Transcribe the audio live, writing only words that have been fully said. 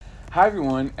Hi,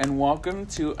 everyone, and welcome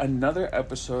to another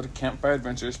episode of Campfire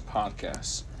Adventures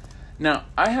podcast. Now,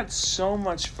 I had so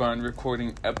much fun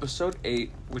recording episode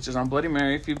 8, which is on Bloody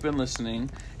Mary if you've been listening.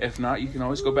 If not, you can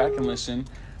always go back and listen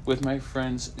with my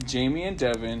friends Jamie and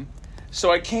Devin.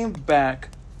 So I came back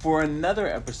for another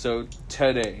episode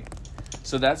today.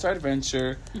 So that's our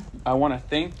adventure. I want to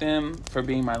thank them for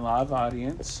being my live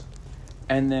audience.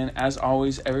 And then, as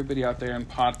always, everybody out there in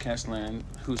podcast land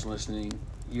who's listening,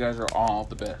 you guys are all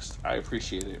the best. I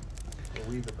appreciate it. Are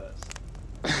we the best?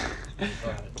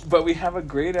 But we have a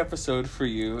great episode for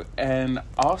you. And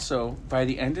also, by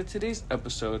the end of today's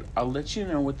episode, I'll let you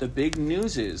know what the big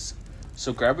news is.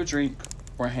 So grab a drink.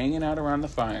 We're hanging out around the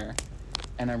fire.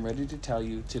 And I'm ready to tell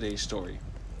you today's story.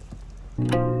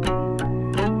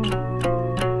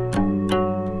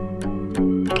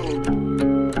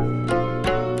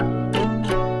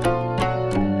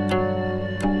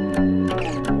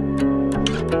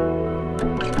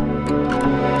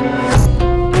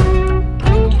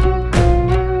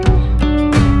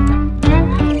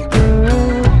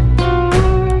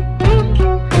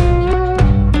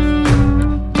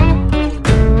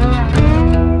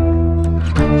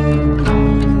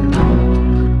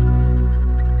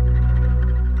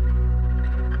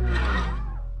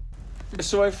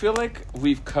 So I feel like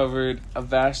we've covered a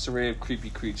vast array of creepy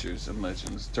creatures and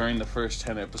legends during the first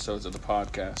 10 episodes of the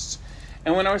podcast.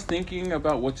 And when I was thinking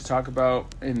about what to talk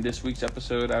about in this week's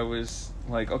episode, I was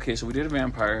like, okay, so we did a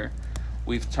vampire.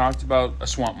 We've talked about a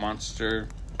swamp monster,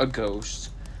 a ghost.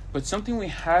 But something we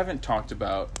haven't talked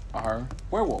about are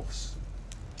werewolves.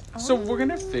 So we're going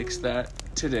to fix that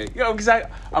today. Yo, because I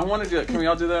want to do it. Can we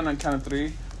all do that on a count of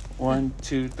 3? 1,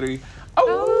 2, 3.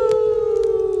 Oh!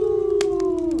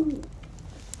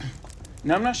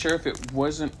 Now, I'm not sure if it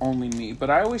wasn't only me, but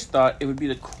I always thought it would be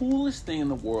the coolest thing in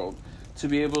the world to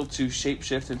be able to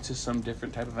shapeshift into some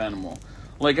different type of animal.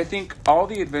 Like, I think all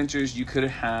the adventures you could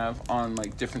have on,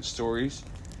 like, different stories,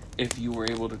 if you were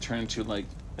able to turn into, like,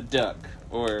 a duck,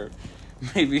 or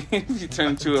maybe if you turn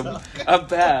into a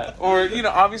bat, or, you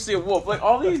know, obviously a wolf. Like,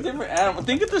 all these different animals.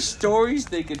 Think of the stories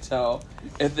they could tell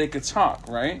if they could talk,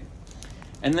 right?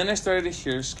 And then I started to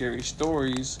hear scary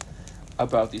stories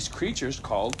about these creatures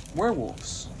called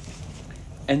werewolves.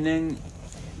 And then,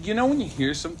 you know, when you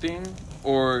hear something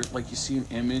or like you see an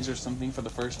image or something for the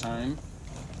first time,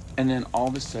 and then all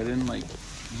of a sudden, like,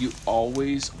 you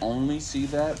always only see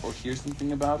that or hear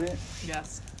something about it?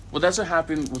 Yes. Well, that's what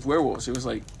happened with werewolves. It was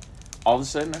like, all of a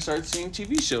sudden I started seeing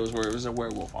TV shows where it was a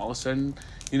werewolf. All of a sudden,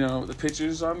 you know, the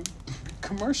pictures on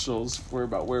commercials were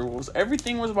about werewolves.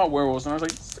 Everything was about werewolves. And I was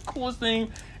like, it's the coolest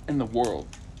thing in the world.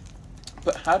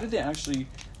 But how did they actually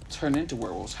turn into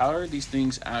werewolves? How are these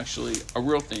things actually a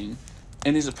real thing?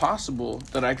 And is it possible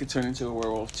that I could turn into a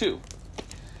werewolf too?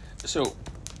 So,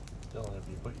 Dylan, if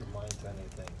you put your mind to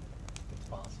anything, it's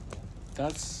possible.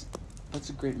 that's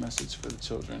a great message for the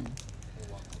children.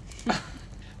 You're welcome.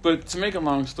 But to make a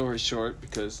long story short,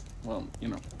 because, well, you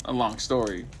know, a long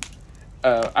story,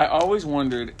 I always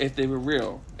wondered if they were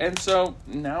real. And so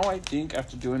now I think,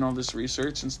 after doing all this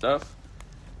research and stuff,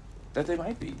 that they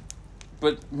might be.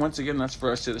 But once again, that's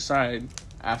for us to decide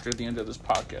after the end of this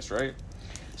podcast, right?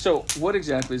 So, what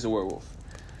exactly is a werewolf?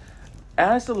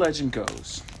 As the legend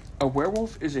goes, a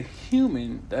werewolf is a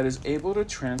human that is able to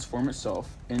transform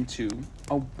itself into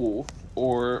a wolf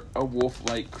or a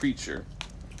wolf-like creature.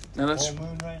 Now that's Full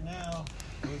moon right now.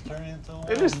 Who's turning into a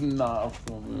wolf? it is not a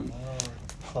full moon. Oh,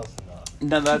 close enough.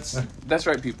 Now that's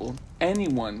right, people.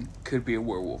 Anyone could be a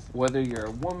werewolf, whether you're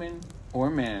a woman or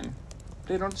a man.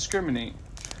 They don't discriminate.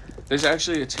 There's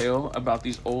actually a tale about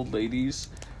these old ladies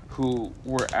who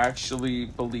were actually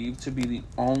believed to be the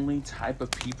only type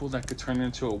of people that could turn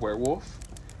into a werewolf.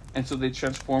 And so they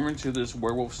transform into this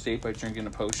werewolf state by drinking a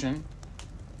potion.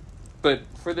 But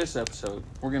for this episode,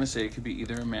 we're going to say it could be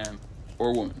either a man or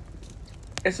a woman.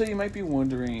 And so you might be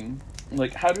wondering,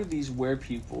 like, how do these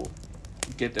wereppeople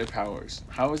get their powers?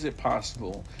 How is it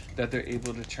possible that they're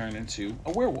able to turn into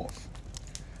a werewolf?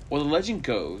 Well, the legend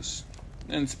goes,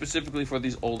 and specifically for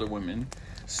these older women,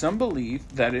 some believe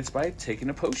that it's by taking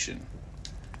a potion.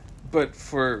 But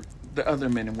for the other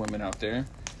men and women out there,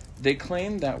 they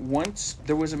claim that once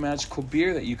there was a magical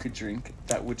beer that you could drink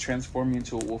that would transform you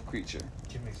into a wolf creature.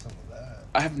 Give me some of that.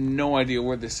 I have no idea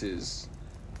where this is,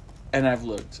 and I've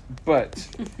looked. But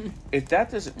if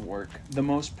that doesn't work, the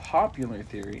most popular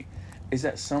theory is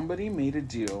that somebody made a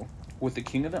deal with the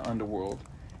king of the underworld,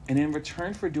 and in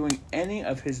return for doing any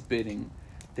of his bidding,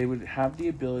 they would have the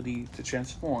ability to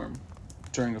transform,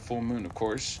 during a full moon of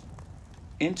course,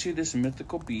 into this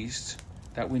mythical beast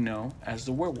that we know as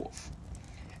the werewolf.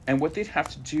 And what they'd have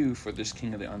to do for this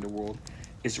king of the underworld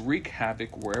is wreak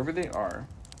havoc wherever they are,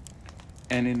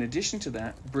 And in addition to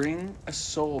that, bring a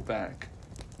soul back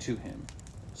to him.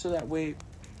 So that way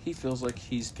he feels like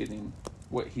he's getting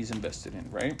what he's invested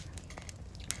in, right?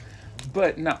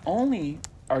 But not only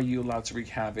are you allowed to wreak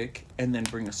havoc and then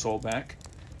bring a soul back,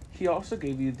 he also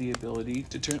gave you the ability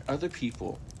to turn other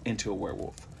people into a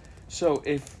werewolf. So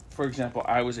if, for example,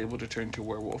 I was able to turn into a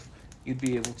werewolf, you'd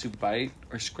be able to bite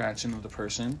or scratch another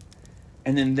person,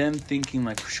 and then them thinking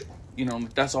like,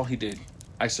 that's all he did.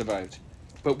 I survived.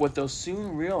 But what they'll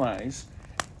soon realize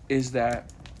is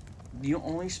that you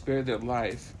only spare their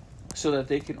life so that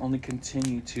they can only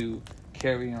continue to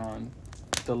carry on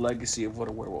the legacy of what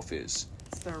a werewolf is.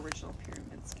 It's the original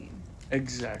pyramid scheme.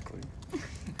 Exactly.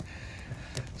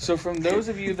 So from those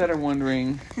of you that are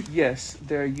wondering, yes,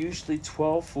 there are usually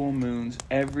 12 full moons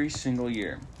every single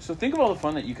year. So think of all the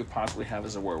fun that you could possibly have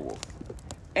as a werewolf.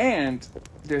 And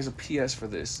there's a PS for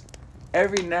this.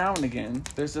 Every now and again,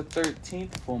 there's a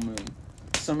 13th full moon.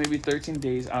 So maybe 13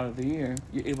 days out of the year,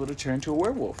 you're able to turn into a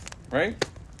werewolf, right?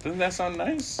 Doesn't that sound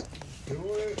nice? Do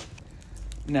it.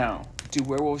 Now, do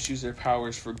werewolves use their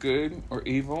powers for good or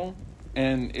evil?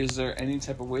 And is there any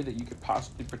type of way that you could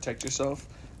possibly protect yourself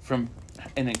from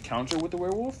an encounter with a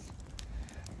werewolf?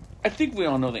 I think we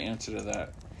all know the answer to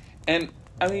that. And,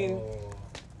 I mean,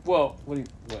 well, what? It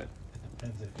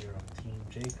depends if you're on Team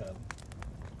Jacob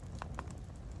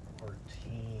or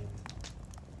Team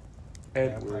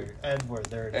Edward. Edward,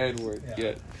 there it is. Edward,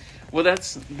 yeah. Well,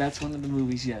 that's one of the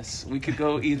movies, yes. We could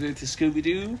go either to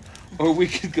Scooby-Doo or we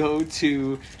could go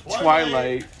to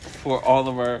Twilight for all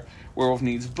of our werewolf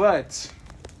needs. But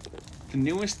the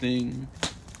newest thing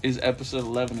is episode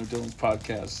 11 of Dylan's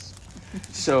podcast.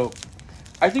 So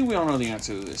I think we all know the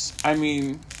answer to this. I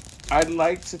mean, I'd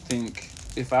like to think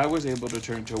if I was able to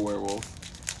turn into a werewolf,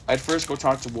 I'd first go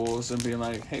talk to wolves and be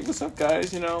like, hey, what's up,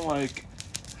 guys?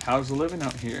 How's the living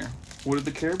out here? What do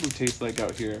the caribou taste like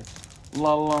out here?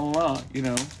 La la la,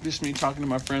 just me talking to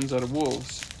my friends out of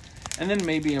wolves. And then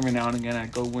maybe every now and again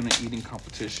I'd go win an eating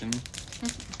competition.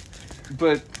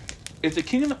 But if the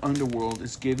king of the underworld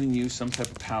is giving you some type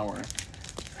of power,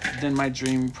 then my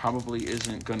dream probably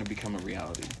isn't going to become a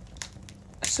reality.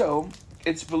 So,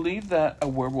 it's believed that a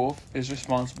werewolf is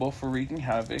responsible for wreaking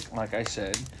havoc, like I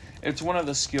said. It's one of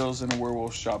the skills in a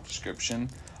werewolf's job description,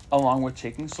 along with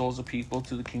taking souls of people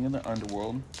to the king of the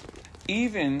underworld.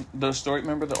 Even the story,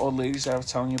 remember the old ladies I was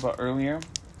telling you about earlier?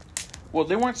 Well,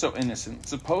 they weren't so innocent.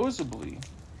 Supposedly,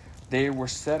 they were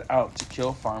set out to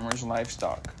kill farmers'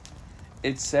 livestock.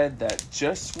 It said that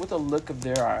just with a look of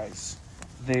their eyes,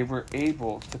 they were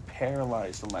able to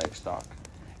paralyze the livestock.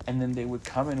 And then they would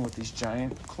come in with these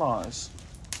giant claws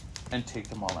and take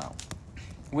them all out.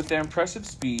 With their impressive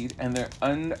speed and their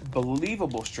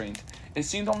unbelievable strength, it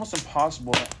seemed almost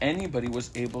impossible that anybody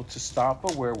was able to stop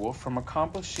a werewolf from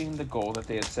accomplishing the goal that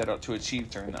they had set out to achieve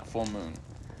during that full moon.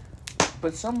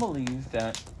 But some believe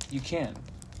that you can,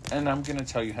 and I'm going to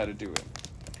tell you how to do it.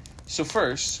 So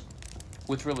first,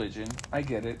 with religion, I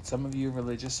get it. Some of you are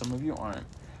religious, some of you aren't.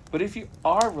 But if you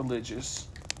are religious,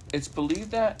 it's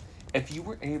believed that if you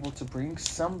were able to bring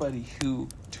somebody who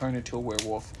turned into a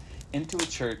werewolf into a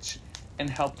church and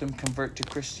help them convert to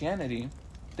Christianity,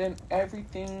 then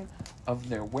everything of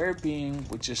their were-being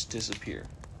would just disappear.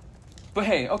 But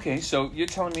hey, okay, so you're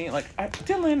telling me,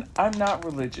 Dylan, I'm not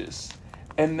religious.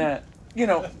 And that,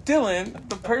 Dylan,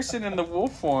 the person in the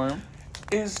wolf form,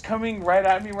 is coming right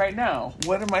at me right now.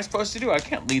 What am I supposed to do? I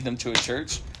can't lead them to a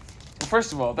church. Well,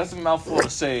 first of all, that's a mouthful to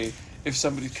say if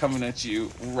somebody's coming at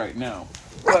you right now.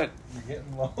 But you're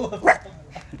getting low.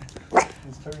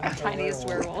 Our tiniest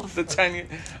werewolf.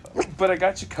 But I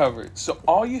got you covered. So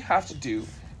all you have to do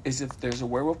is if there's a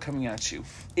werewolf coming at you,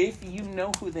 if you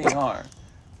know who they are,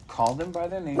 call them by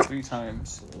their name 3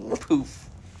 times. Poof.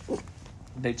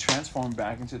 They transform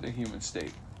back into their human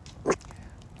state.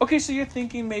 Okay, so you're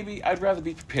thinking maybe I'd rather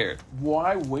be prepared.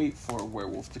 Why wait for a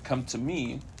werewolf to come to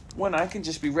me when I can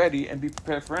just be ready and be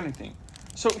prepared for anything?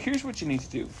 So here's what you need to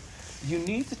do. You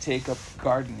need to take up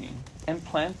gardening and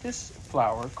plant this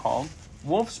flower called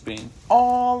wolfsbane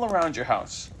all around your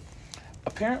house.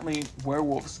 Apparently,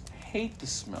 werewolves hate the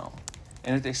smell.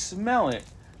 And if they smell it,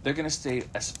 they're going to stay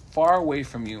as far away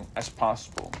from you as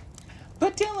possible.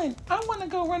 But Dylan, I want to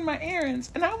go run my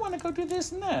errands and I want to go do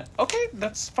this and that. Okay,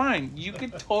 that's fine. You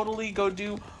could totally go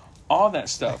do all that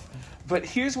stuff. But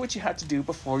here's what you have to do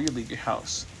before you leave your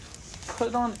house.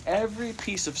 Put on every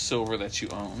piece of silver that you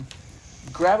own.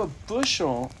 Grab a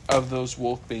bushel of those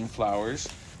wolfbane flowers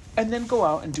and then go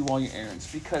out and do all your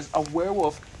errands. Because a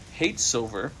werewolf hates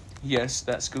silver. Yes,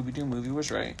 that Scooby-Doo movie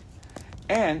was right.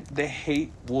 And they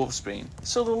hate wolfsbane.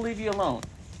 So they'll leave you alone.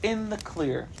 In the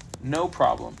clear. No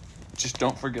problem. Just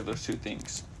don't forget those 2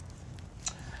 things.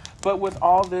 But with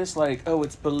all this, like, oh,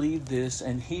 it's believed this,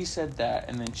 and he said that,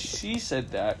 and then she said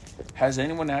that, has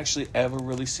anyone actually ever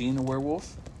really seen a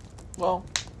werewolf? Well,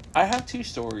 I have two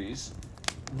stories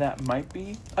that might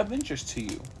be of interest to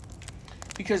you.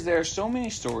 Because there are so many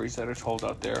stories that are told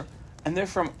out there, and they're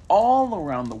from all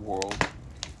around the world,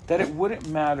 that it wouldn't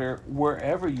matter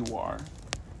wherever you are.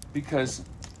 Because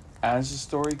as the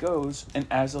story goes, and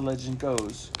as the legend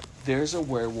goes, there's a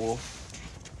werewolf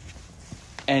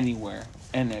anywhere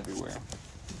and everywhere.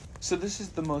 So this is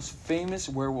the most famous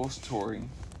werewolf story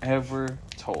ever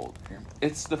told.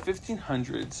 It's the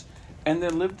 1500s, and there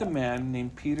lived a man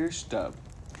named Peter Stubb,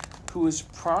 who was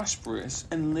prosperous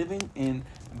and living in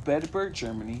Bedburg,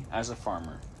 Germany as a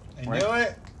farmer. I knew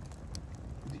it!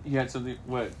 You had something,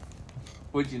 what?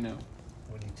 What'd you know?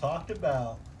 When you talked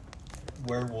about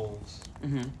werewolves,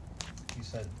 Mm-hmm. you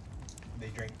said they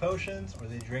drink potions or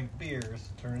they drink beers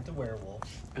to turn into werewolves.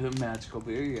 The magical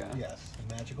beer, yeah. Yes,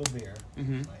 a magical beer.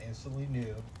 Mm-hmm. I instantly knew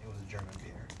it was a German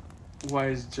beer. Why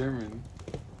is German?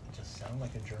 It just sounded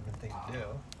like a German thing to do.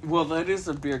 Well, that is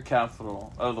the beer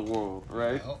capital of the world,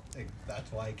 right? Well,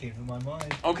 that's why it came to my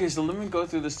mind. Okay, so let me go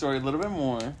through the story a little bit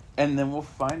more, and then we'll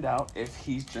find out if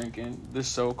he's drinking the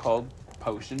so-called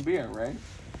potion beer, right?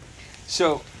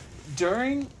 So,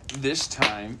 during this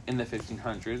time in the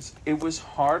 1500s, it was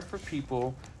hard for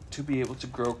people to be able to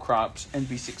grow crops and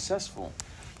be successful.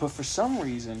 But for some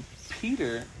reason,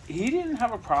 Peter, he didn't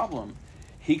have a problem.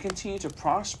 He continued to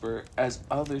prosper as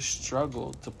others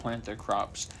struggled to plant their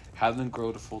crops, have them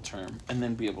grow to full term, and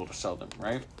then be able to sell them,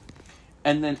 right?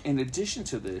 And then in addition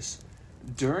to this,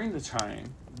 during the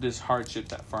time, this hardship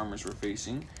that farmers were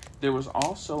facing, there was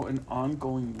also an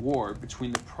ongoing war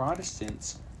between the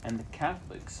Protestants and the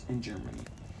Catholics in Germany,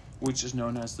 which is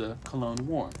known as the Cologne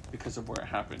War because of where it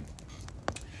happened.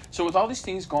 So with all these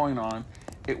things going on,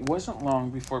 it wasn't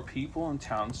long before people in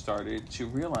town started to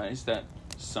realize that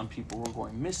some people were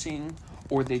going missing,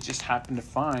 or they just happened to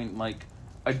find like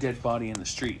a dead body in the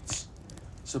streets.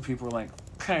 So people were like,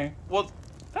 okay, well,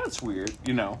 that's weird,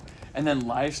 you know. And then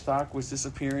livestock was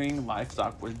disappearing,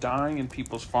 livestock was dying in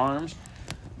people's farms.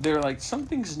 They're like,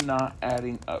 something's not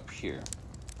adding up here.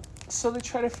 So they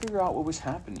tried to figure out what was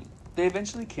happening. They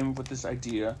eventually came up with this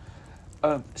idea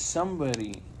of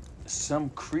somebody, some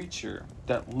creature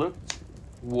that looked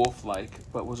wolf-like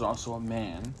but was also a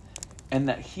man, and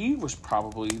that he was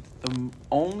probably the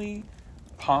only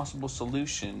possible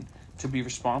solution to be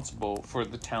responsible for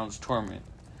the town's torment.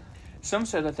 Some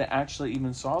said that they actually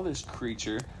even saw this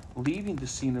creature leaving the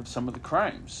scene of some of the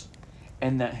crimes,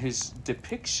 and that his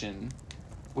depiction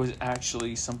was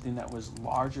actually something that was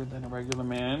larger than a regular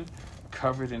man,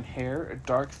 covered in hair, a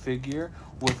dark figure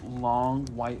with long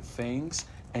white fangs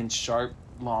and sharp,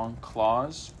 long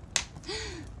claws.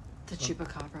 The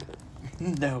chupacabra.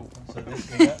 No.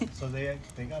 So they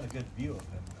got a good view of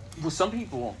him. Right? Well, some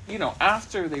people, you know,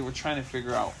 after they were trying to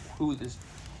figure out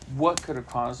what could have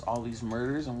caused all these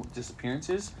murders and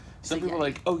disappearances, some people were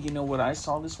like, oh, you know what I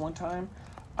saw this one time?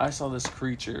 I saw this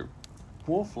creature,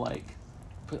 wolf-like,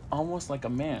 but almost like a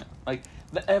man. Like,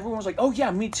 everyone was like, oh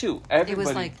yeah, me too. Everybody. It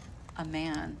was like a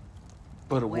man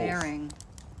but a wearing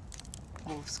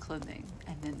wolf's clothing,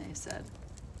 and then they said,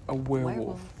 a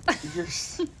werewolf.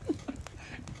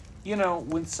 You know,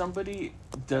 when somebody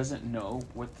doesn't know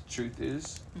what the truth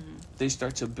is, mm-hmm. they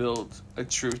start to build a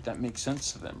truth that makes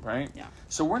sense to them, right? Yeah.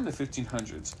 So we're in the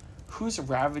 1500s. Who's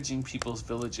ravaging people's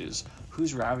villages?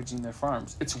 Who's ravaging their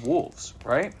farms? It's wolves,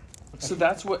 right? So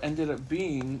that's what ended up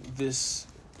being this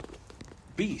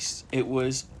beast. It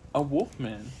was a wolf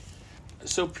man.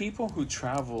 So people who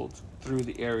traveled through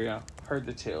the area heard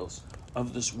the tales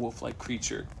of this wolf-like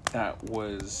creature that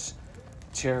was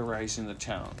terrorizing the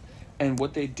town. And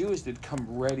what they'd do is they'd come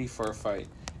ready for a fight.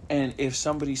 And if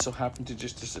somebody so happened to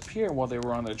just disappear while they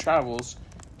were on their travels,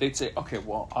 they'd say, okay,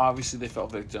 well, obviously they fell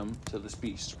victim to this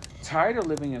beast. Tired of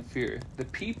living in fear, the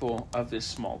people of this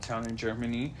small town in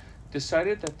Germany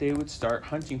decided that they would start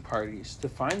hunting parties to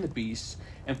find the beast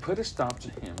and put a stop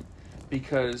to him,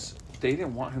 because they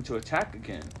didn't want him to attack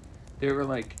again. They were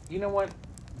like, you know what?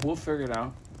 We'll figure it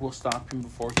out. We'll stop him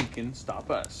before he can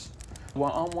stop us.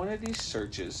 While on one of these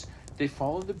searches, they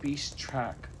followed the beast's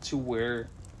track to where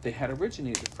they had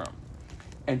originated from.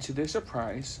 And to their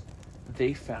surprise,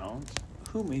 they found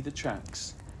who made the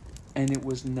tracks. And it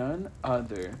was none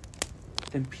other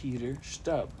than Peter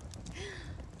Stubb.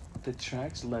 The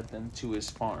tracks led them to his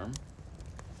farm,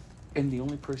 and the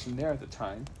only person there at the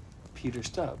time, Peter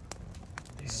Stubb.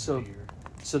 So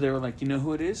they were like, you know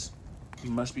who it is? It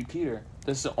must be Peter.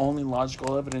 That's the only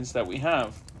logical evidence that we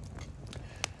have.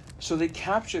 So they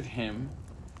captured him,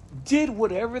 did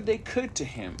whatever they could to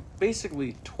him,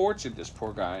 basically tortured this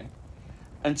poor guy,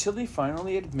 until he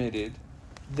finally admitted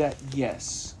that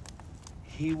yes,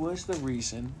 he was the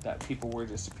reason that people were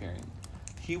disappearing.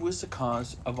 He was the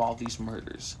cause of all these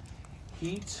murders.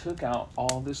 He took out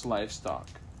all this livestock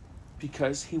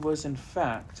because he was in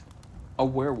fact a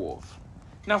werewolf.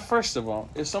 Now, first of all,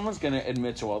 if someone's going to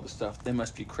admit to all this stuff, they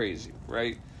must be crazy,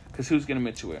 right? Because who's going to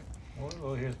admit to it?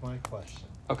 Well, here's my question.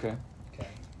 Okay. Okay.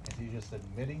 Is he just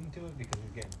admitting to it because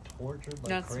he's getting tortured like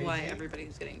That's crazy? why everybody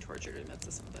who's getting tortured admits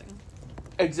to something.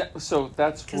 Exactly. So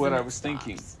that's 'Cause what then I it was stops.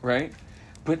 thinking, right?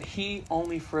 But he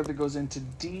only further goes into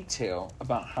detail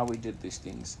about how he did these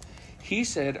things. He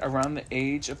said around the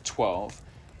age of 12,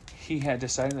 he had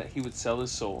decided that he would sell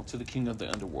his soul to the king of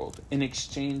the underworld in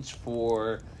exchange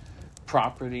for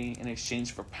property, in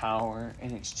exchange for power,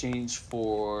 in exchange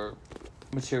for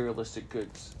materialistic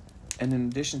goods. And in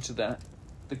addition to that,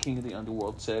 the king of the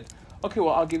underworld said, okay,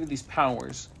 well, I'll give you these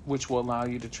powers, which will allow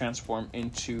you to transform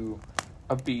into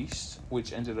a beast,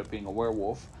 which ended up being a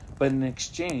werewolf. But in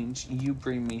exchange, you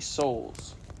bring me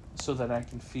souls so that I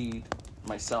can feed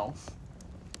myself.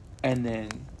 And then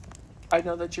I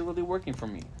know that you're really working for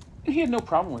me. And he had no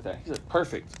problem with that. He's like,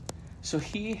 perfect. So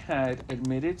he had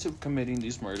admitted to committing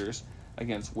these murders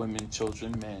against women,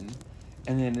 children, men,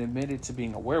 and then admitted to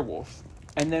being a werewolf.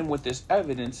 And then with this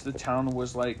evidence, the town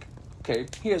was like, okay,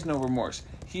 he has no remorse.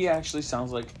 He actually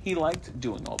sounds like he liked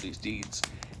doing all these deeds.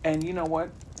 And you know what?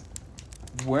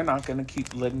 We're not going to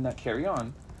keep letting that carry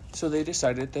on. So they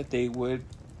decided that they would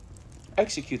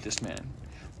execute this man.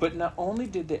 But not only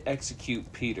did they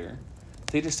execute Peter,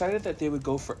 they decided that they would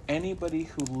go for anybody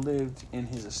who lived in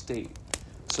his estate.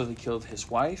 So they killed his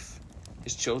wife,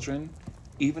 his children,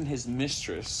 even his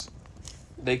mistress.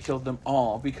 They killed them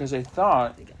all because they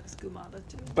thought They got Skumata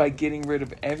too. by getting rid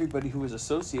of everybody who was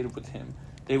associated with him,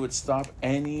 they would stop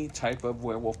any type of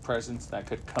werewolf presence that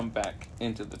could come back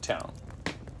into the town.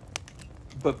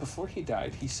 But before he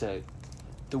died, he said,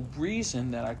 the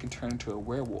reason that I can turn into a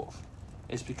werewolf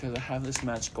is because I have this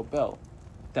magical belt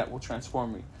that will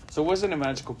transform me. So it wasn't a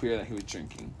magical beer that he was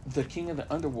drinking. The king of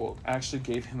the underworld actually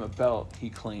gave him a belt, he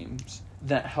claims,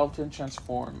 that helped him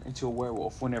transform into a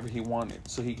werewolf whenever he wanted,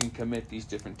 so he can commit these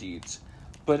different deeds.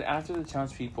 But after the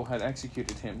townspeople had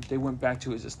executed him, they went back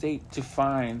to his estate to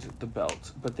find the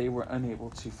belt, but they were unable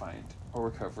to find or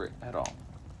recover it at all.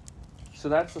 So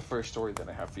that's the first story that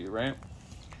I have for you, right?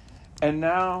 And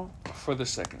now for the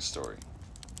second story.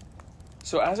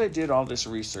 So as I did all this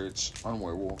research on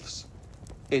werewolves,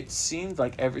 it seemed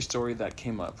like every story that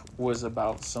came up was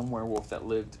about some werewolf that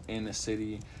lived in a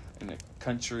city, in a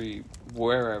country,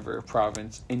 wherever,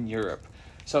 province, in Europe.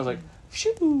 So I was like,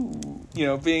 shoo! You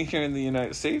know, being here in the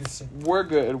United States, we're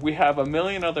good. We have a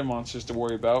million other monsters to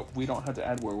worry about. We don't have to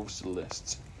add werewolves to the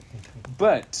list.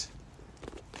 But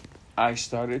I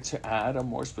started to add a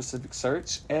more specific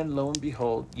search, and lo and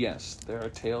behold, yes, there are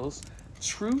tales,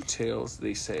 true tales,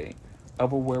 they say,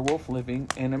 of a werewolf living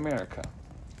in America.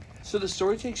 So the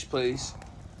story takes place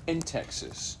in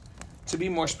Texas. To be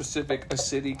more specific, a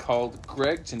city called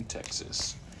Gregton,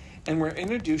 Texas. And we're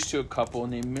introduced to a couple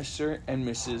named Mr. and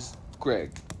Mrs.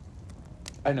 Gregg.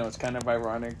 I know it's kind of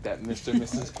ironic that Mr. and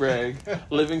Mrs. Gregg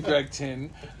live in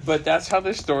Gregton, but that's how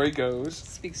the story goes.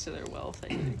 Speaks to their wealth, I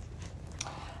think.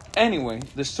 Anyway,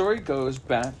 the story goes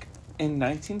back in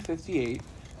 1958.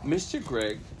 Mr.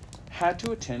 Gregg had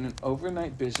to attend an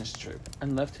overnight business trip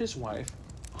and left his wife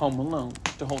home alone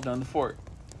to hold down the fort.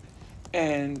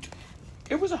 And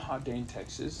it was a hot day in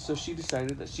Texas, so she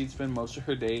decided that she'd spend most of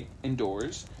her day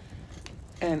indoors.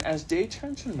 And as day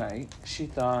turned to night, she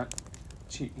thought,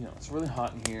 it's really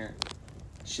hot in here.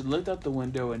 She looked out the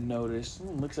window and noticed,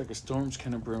 looks like a storm's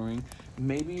kind of brewing.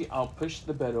 Maybe I'll push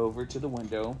the bed over to the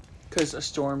window because a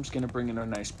storm's going to bring in a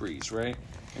nice breeze, right?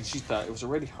 And she thought it was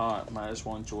already hot, might as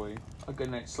well enjoy a good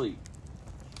night's sleep.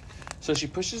 So she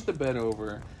pushes the bed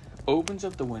over, opens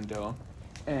up the window,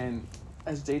 and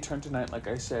as day turned to night, like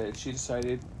I said, she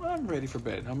decided, well, I'm ready for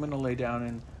bed. I'm going to lay down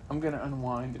and I'm going to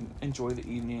unwind and enjoy the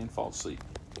evening and fall asleep.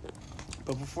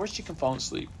 But before she can fall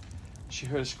asleep, she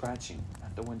heard a scratching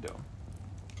at the window.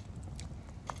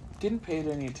 Didn't pay it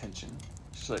any attention.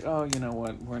 She's like, oh, you know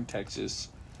what? We're in Texas,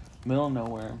 middle of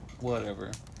nowhere,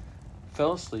 whatever.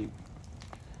 Fell asleep.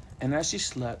 And as she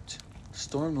slept,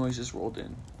 storm noises rolled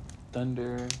in.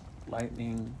 Thunder,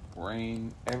 lightning,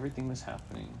 rain, everything was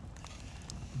happening.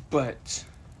 But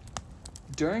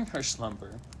during her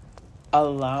slumber, a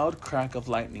loud crack of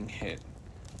lightning hit.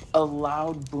 A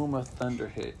loud boom of thunder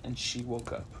hit, and she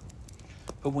woke up.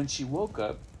 But when she woke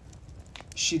up,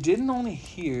 she didn't only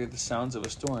hear the sounds of a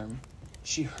storm,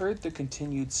 she heard the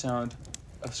continued sound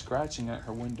of scratching at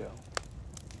her window.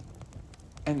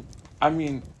 And, I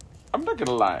mean, I'm not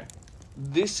gonna lie.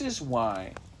 This is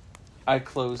why I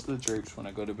close the drapes when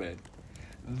I go to bed.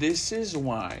 This is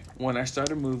why when I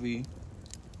start a movie,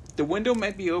 the window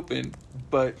might be open,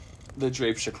 but the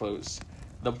drapes are closed.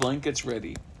 The blanket's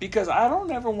ready. Because I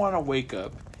don't ever want to wake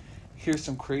up, hear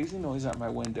some crazy noise at my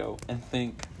window, and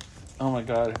think, oh my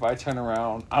God, if I turn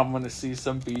around, I'm going to see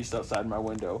some beast outside my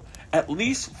window. At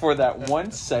least for that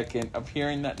 1 second of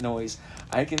hearing that noise,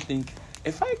 I can think,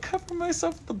 if I cover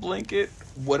myself with the blanket,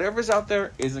 whatever's out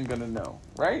there isn't going to know,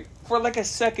 right? For like a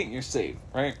second, you're safe,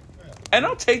 right? And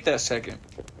I'll take that second.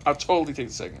 I'll totally take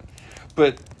the second.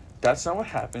 But that's not what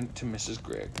happened to Mrs.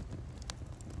 Gregg.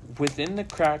 Within the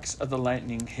cracks of the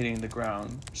lightning hitting the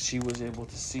ground, she was able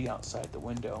to see outside the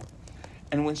window.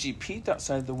 And when she peeked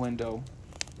outside the window,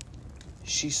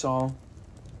 she saw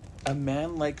a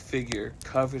man-like figure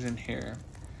covered in hair,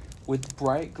 with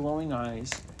bright glowing eyes,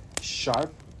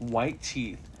 sharp white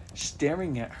teeth,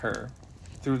 staring at her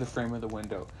through the frame of the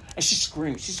window. And she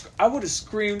screamed. I would have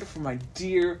screamed for my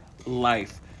dear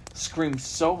life. Screamed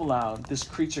so loud, this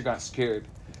creature got scared.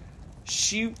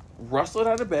 She rustled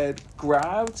out of bed,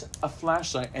 grabbed a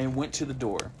flashlight, and went to the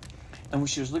door. And when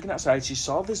she was looking outside, she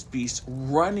saw this beast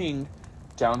running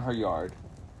down her yard.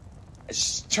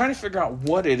 She's trying to figure out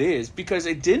what it is, because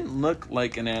it didn't look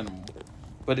like an animal,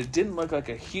 but it didn't look like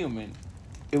a human.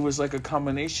 It was like a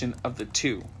combination of the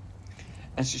two.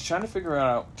 And she's trying to figure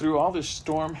out, through all this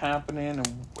storm happening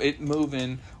and it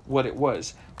moving, what it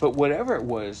was. But whatever it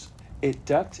was, it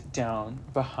ducked down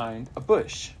behind a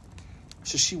bush.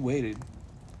 So she waited.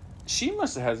 She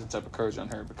must have had some type of courage on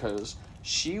her, because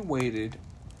she waited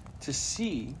to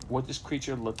see what this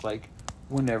creature looked like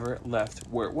whenever it left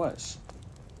where it was.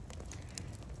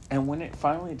 And when it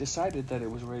finally decided that it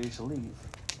was ready to leave,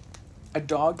 a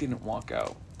dog didn't walk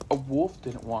out. A wolf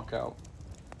didn't walk out.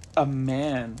 A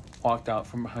man walked out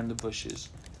from behind the bushes,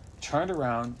 turned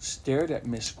around, stared at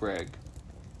Miss Gregg,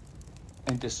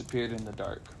 and disappeared in the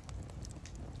dark.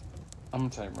 I'm going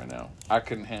to tell you right now, I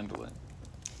couldn't handle it.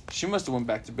 She must have went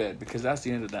back to bed, because that's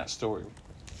the end of that story.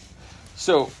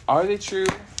 So, are they true?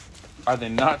 Are they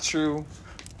not true?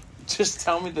 Just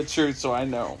tell me the truth so I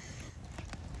know.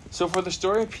 So for the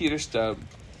story of Peter Stubb,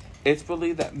 it's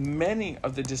believed that many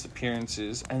of the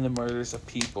disappearances and the murders of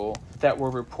people that were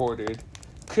reported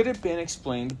could have been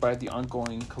explained by the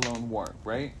ongoing Cologne War,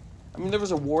 right? I mean, there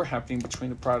was a war happening between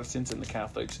the Protestants and the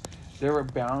Catholics. There were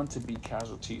bound to be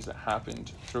casualties that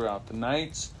happened throughout the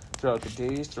nights, throughout the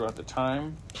days, throughout the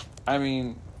time. I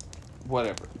mean,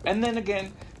 whatever. And then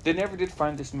again, they never did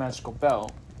find this magical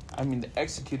bell. I mean, they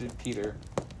executed Peter,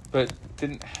 but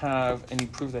didn't have any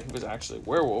proof that he was actually a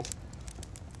werewolf.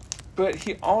 But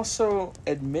he also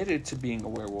admitted to being a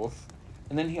werewolf,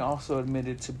 and then he also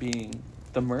admitted to being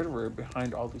the murderer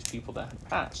behind all these people that had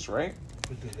passed, right?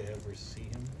 But did they ever see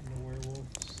him in a werewolf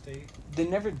state? They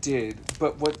never did,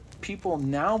 but what people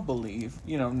now believe,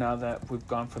 you know, now that we've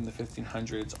gone from the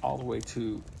 1500s all the way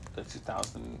to the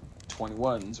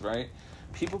 2021s, right?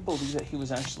 People believe that he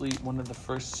was actually one of the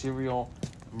first serial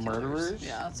murderers.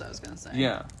 Yeah, that's what I was going to say.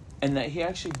 Yeah, and that he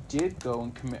actually did go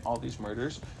and commit all these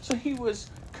murders. So he was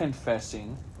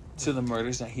confessing to the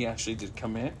murders that he actually did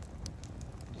commit.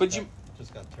 But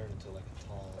just got turned into like a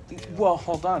tall tale. Well,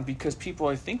 hold on, because people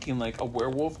are thinking like a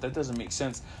werewolf, that doesn't make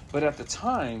sense. But at the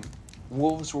time,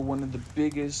 wolves were one of the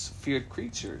biggest feared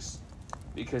creatures,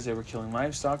 because they were killing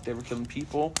livestock, they were killing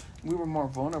people. We were more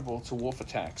vulnerable to wolf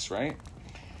attacks, right?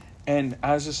 And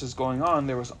as this is going on,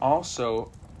 there was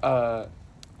also a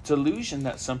delusion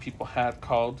that some people had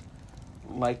called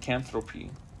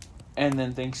lycanthropy. And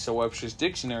then thanks to Webster's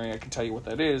dictionary, I can tell you what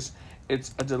that is.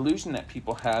 It's a delusion that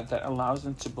people have that allows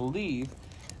them to believe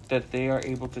that they are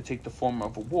able to take the form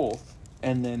of a wolf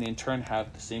and then in turn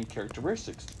have the same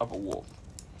characteristics of a wolf.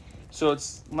 So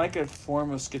it's like a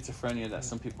form of schizophrenia that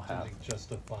some people have. Like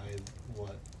justify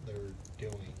what they're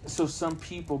doing. So some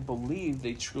people believe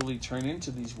they truly turn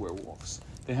into these werewolves.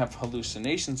 They have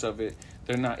hallucinations of it.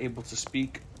 They're not able to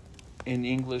speak in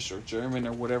English or German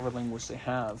or whatever language they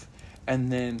have.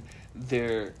 And then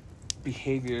their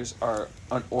behaviors are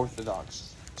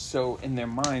unorthodox. So in their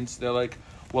minds, they're like,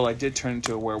 well, I did turn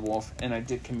into a werewolf and I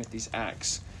did commit these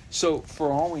acts. So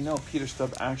for all we know, Peter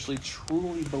Stubb actually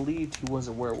truly believed he was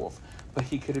a werewolf, but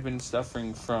he could have been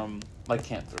suffering from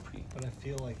lycanthropy. But I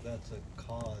feel like that's a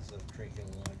cause of drinking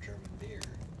a lot of German beer.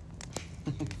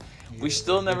 We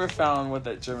still never found what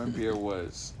that German beer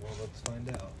was. Well, let's find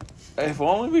out. If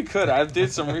only we could. I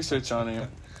did some research on it.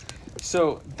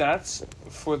 So that's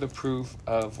for the proof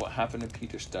of what happened to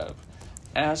Peter Stubb.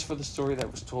 As for the story that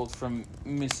was told from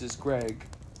Mrs. Gregg,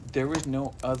 there was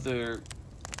no other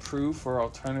proof or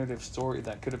alternative story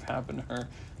that could have happened to her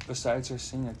besides her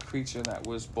seeing a creature that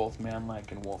was both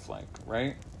man-like and wolf-like,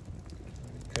 right?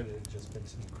 Could have just been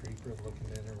some creeper looking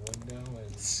in her window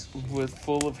and with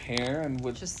full of hair and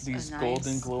with Just these a nice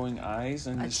golden glowing eyes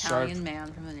and this sharp. Italian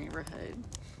man from the neighborhood.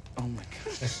 Oh my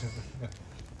gosh.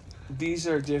 These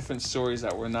are different stories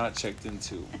that were not checked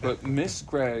into. But Miss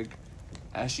Gregg,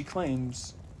 as she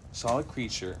claims, saw a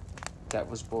creature that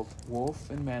was both wolf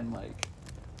and man-like,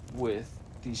 with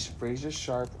these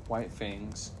razor-sharp white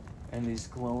fangs and these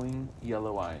glowing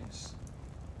yellow eyes.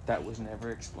 That was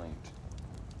never explained.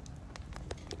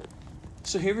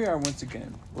 So here we are once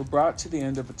again. We're brought to the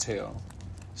end of a tale.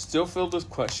 Still filled with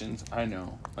questions, I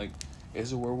know. Like,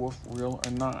 is a werewolf real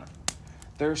or not?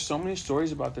 There are so many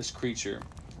stories about this creature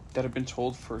that have been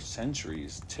told for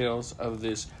centuries. Tales of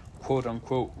this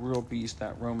quote-unquote real beast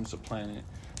that roams the planet,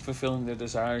 fulfilling the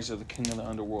desires of the king of the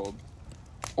underworld.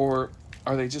 Or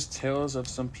are they just tales of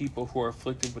some people who are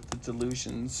afflicted with the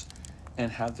delusions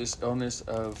and have this illness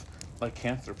of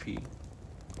lycanthropy?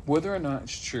 Whether or not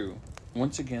it's true,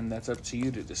 once again, that's up to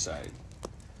you to decide.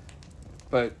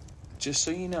 But just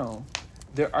so you know,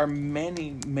 there are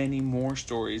many, many more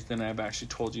stories than I've actually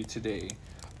told you today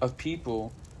of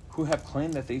people who have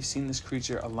claimed that they've seen this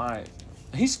creature alive.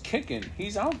 He's kicking.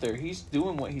 He's out there. He's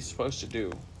doing what he's supposed to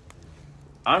do.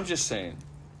 I'm just saying,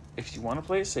 if you want to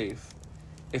play it safe,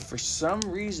 if for some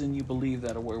reason you believe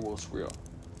that a werewolf's real,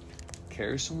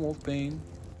 carry some wolfbane,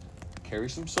 carry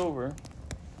some silver,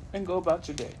 and go about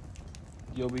your day.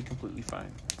 You'll be completely fine.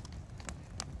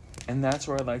 And that's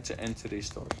where I'd like to end today's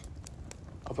story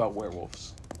about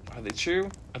werewolves. Are they true?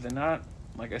 Are they not?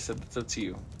 Like I said, it's up to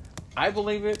you. I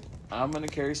believe it. I'm going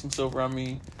to carry some silver on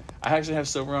me. I actually have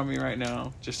silver on me right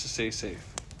now just to stay safe.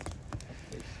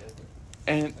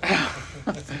 And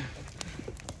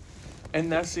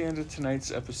and that's the end of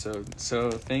tonight's episode.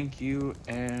 So thank you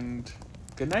and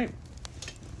good night.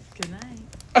 Good night.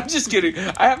 I'm just kidding.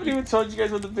 I haven't even told you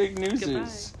guys what the big news Goodbye.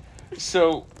 is.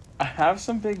 So I have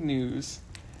some big news,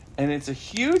 and it's a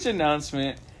huge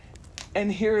announcement, and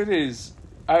here it is.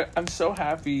 I'm so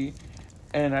happy,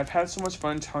 and I've had so much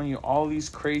fun telling you all these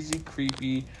crazy,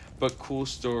 creepy, but cool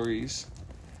stories.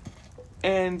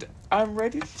 And I'm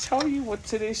ready to tell you what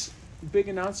today's big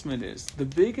announcement is. The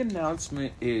big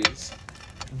announcement is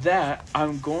that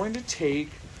I'm going to take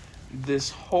this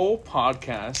whole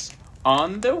podcast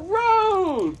on the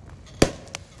road.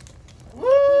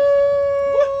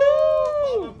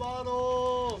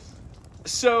 bottles.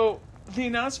 So the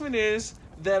announcement is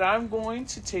that I'm going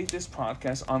to take this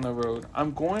podcast on the road.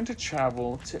 I'm going to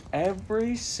travel to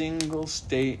every single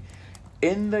state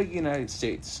in the United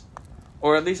States.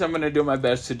 Or at least I'm going to do my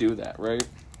best to do that, right?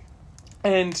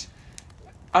 And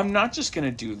I'm not just going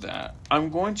to do that. I'm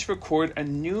going to record a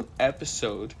new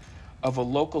episode of a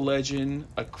local legend,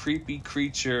 a creepy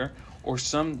creature, or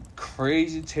some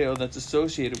crazy tale that's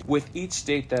associated with each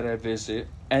state that I visit,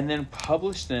 and then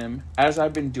publish them, as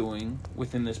I've been doing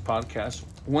within this podcast,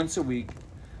 once a week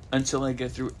until I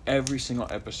get through every single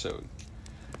episode.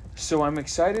 So I'm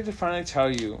excited to finally tell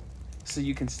you, so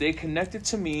you can stay connected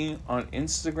to me on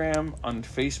Instagram, on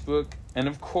Facebook, and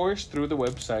of course through the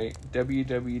website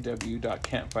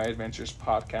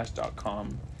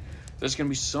www.campfireadventurespodcast.com. There's going to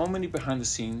be so many behind the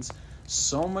scenes,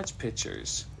 so much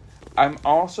pictures. I'm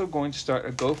also going to start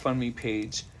a GoFundMe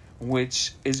page,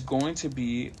 which is going to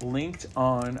be linked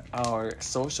on our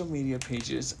social media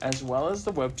pages as well as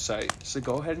the website. So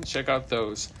go ahead and check out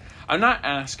those. I'm not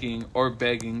asking or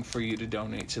begging for you to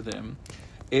donate to them.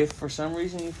 If for some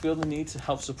reason you feel the need to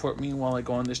help support me while I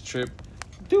go on this trip,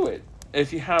 do it.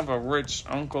 If you have a rich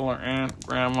uncle or aunt,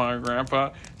 grandma or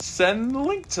grandpa, send the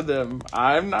link to them.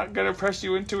 I'm not going to press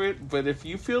you into it, but if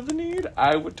you feel the need,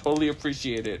 I would totally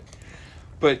appreciate it.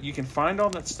 But you can find all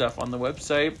that stuff on the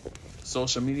website,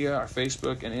 social media, our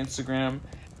Facebook and Instagram,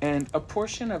 and a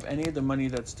portion of any of the money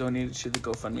that's donated to the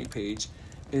GoFundMe page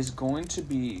is going to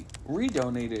be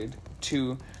redonated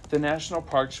to the National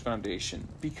Parks Foundation,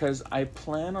 because I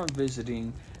plan on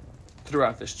visiting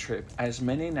throughout this trip as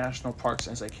many national parks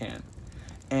as I can.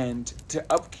 And to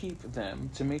upkeep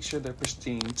them, to make sure they're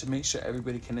pristine, to make sure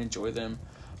everybody can enjoy them,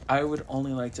 I would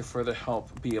only like to further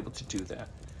help be able to do that.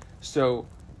 So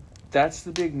that's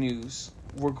the big news.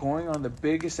 We're going on the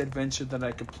biggest adventure that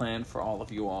I could plan for all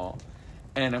of you all.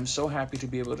 And I'm so happy to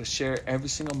be able to share every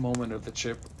single moment of the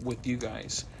trip with you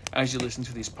guys as you listen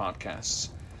to these podcasts.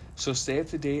 So stay up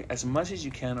to date as much as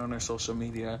you can on our social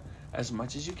media, as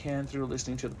much as you can through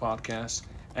listening to the podcast,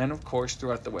 and of course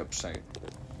throughout the website.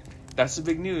 That's the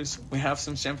big news. We have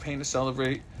some champagne to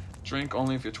celebrate. Drink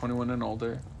only if you're 21 and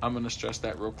older. I'm going to stress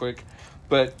that real quick.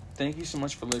 But thank you so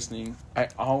much for listening. I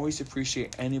always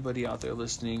appreciate anybody out there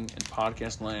listening in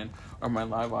podcast land or my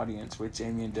live audience with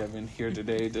Jamie and Devin here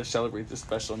today to celebrate this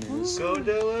special news. Go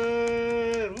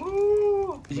Dylan! Woo!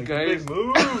 Woo! You Making guys- big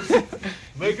moves.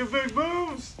 Making big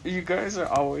moves. You guys are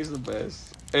always the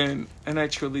best. And I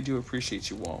truly do appreciate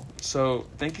you all. So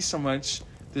thank you so much.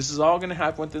 This is all going to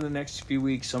happen within the next few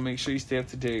weeks, so make sure you stay up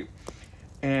to date.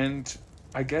 And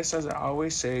I guess, as I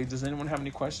always say, does anyone have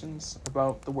any questions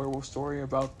about the werewolf story,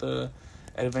 about the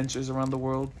adventures around the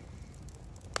world?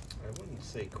 I wouldn't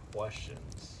say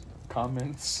questions.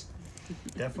 Comments?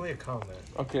 Definitely a comment.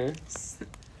 Okay.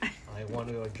 I want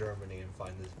to go to Germany and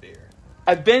find this beer.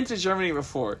 I've been to Germany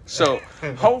before, so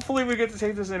hopefully we get to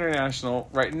take this international.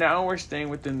 Right now we're staying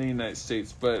within the United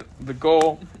States, but the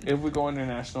goal, if we go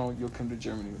international, you'll come to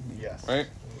Germany with me. Yes. Right?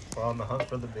 We're on the hunt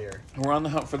for the beer. We're on the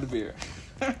hunt for the beer.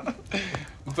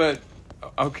 But,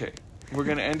 okay, we're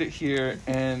going to end it here.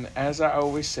 And as I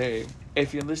always say,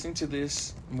 if you're listening to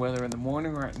this, whether in the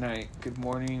morning or at night, good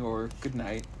morning or good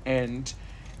night. And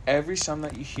every sound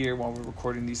that you hear while we're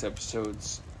recording these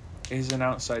episodes is an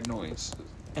outside noise.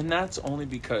 And that's only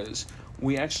because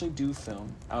we actually do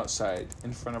film outside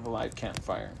in front of a live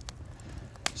campfire.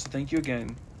 So thank you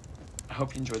again. I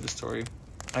hope you enjoyed the story.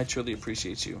 I truly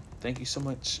appreciate you. Thank you so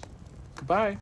much. Goodbye.